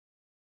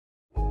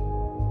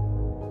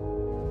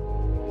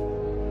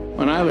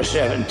When I was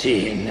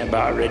 17,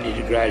 about ready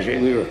to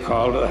graduate, we were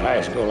called to the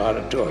high school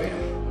auditorium.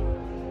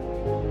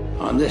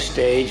 On this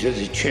stage was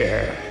a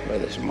chair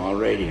with a small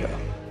radio.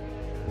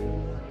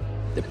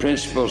 The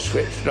principal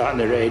switched on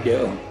the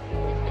radio.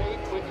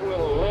 Which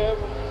will live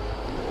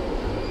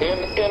in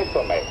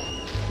infamy.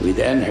 We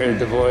then heard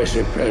the voice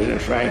of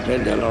President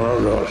Franklin Delano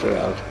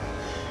Roosevelt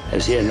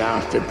as he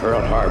announced that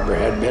Pearl Harbor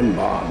had been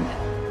bombed.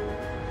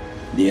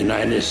 The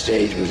United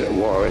States was at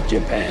war with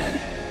Japan.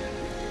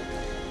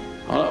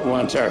 All at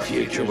once, our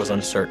future was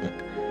uncertain.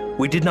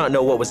 We did not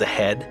know what was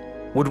ahead.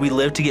 Would we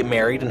live to get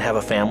married and have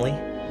a family?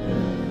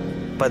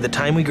 By the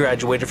time we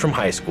graduated from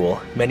high school,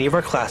 many of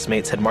our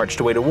classmates had marched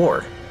away to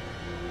war,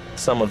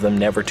 some of them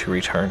never to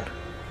return.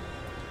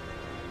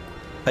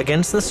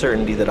 Against the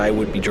certainty that I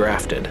would be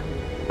drafted,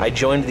 I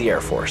joined the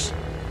Air Force.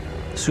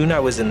 Soon I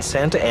was in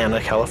Santa Ana,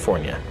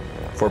 California,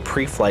 for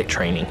pre-flight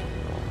training.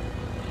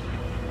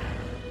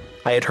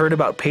 I had heard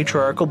about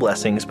patriarchal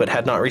blessings but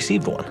had not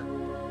received one.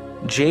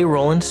 J.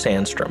 Roland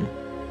Sandstrom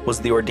was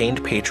the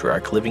ordained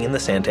patriarch living in the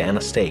Santa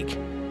Ana stake.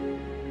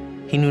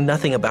 He knew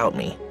nothing about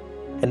me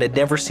and had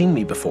never seen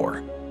me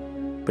before,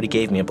 but he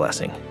gave me a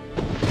blessing.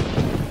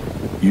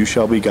 You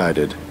shall be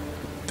guided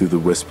through the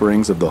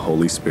whisperings of the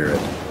Holy Spirit,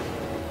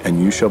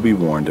 and you shall be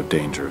warned of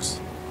dangers.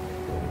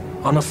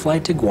 On a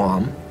flight to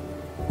Guam,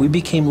 we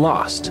became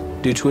lost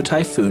due to a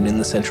typhoon in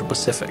the Central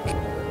Pacific.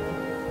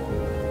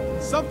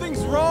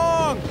 Something's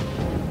wrong!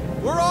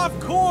 We're off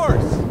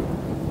course!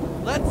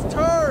 Let's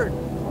turn!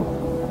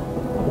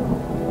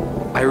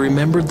 I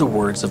remembered the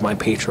words of my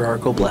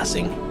patriarchal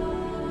blessing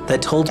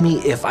that told me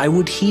if I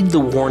would heed the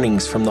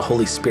warnings from the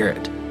Holy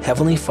Spirit,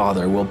 Heavenly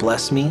Father will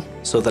bless me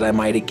so that I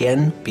might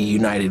again be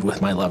united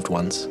with my loved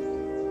ones.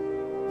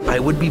 I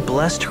would be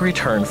blessed to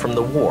return from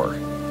the war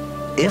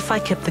if I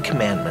kept the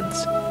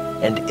commandments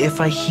and if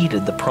I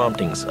heeded the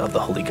promptings of the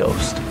Holy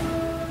Ghost.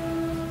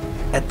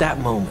 At that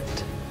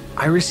moment,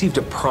 I received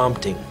a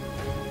prompting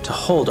to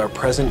hold our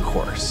present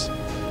course.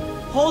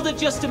 Hold it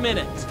just a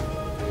minute.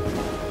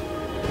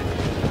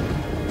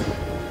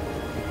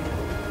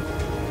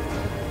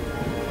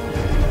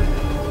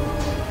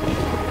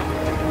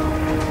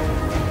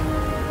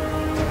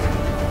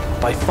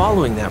 By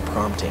following that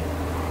prompting,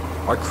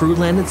 our crew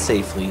landed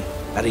safely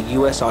at a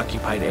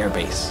U.S.-occupied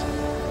airbase.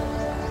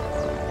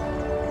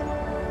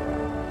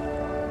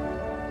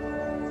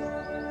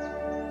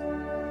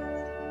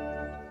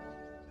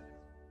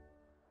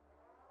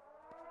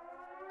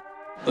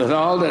 With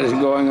all that is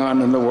going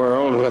on in the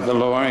world, with the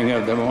lowering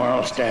of the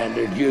moral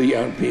standard, you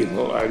young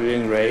people are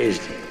being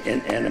raised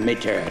in enemy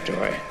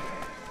territory.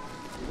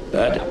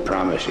 But I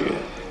promise you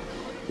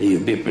that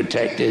you'll be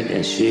protected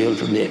and shielded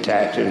from the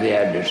attacks of the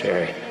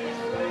adversary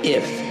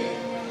if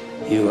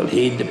you will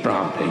heed the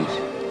promptings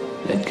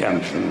that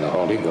comes from the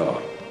Holy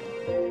Ghost.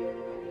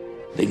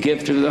 The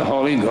gift of the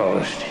Holy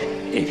Ghost,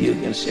 if you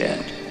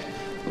consent,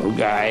 will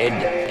guide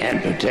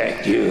and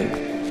protect you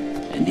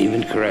and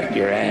even correct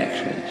your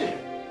actions.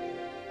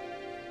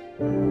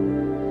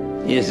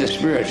 He is the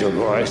spiritual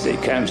voice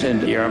that comes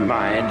into your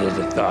mind as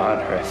a thought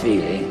or a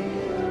feeling.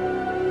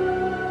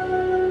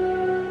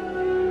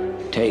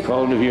 Take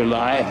hold of your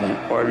life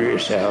and order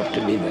yourself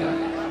to be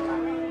better.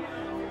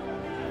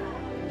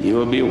 You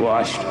will be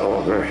washed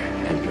over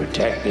and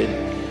protected,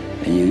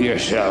 and you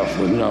yourself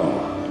will know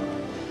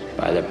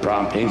by the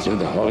promptings of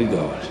the Holy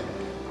Ghost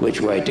which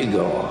way to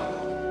go.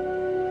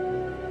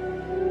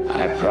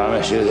 I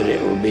promise you that it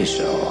will be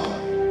so.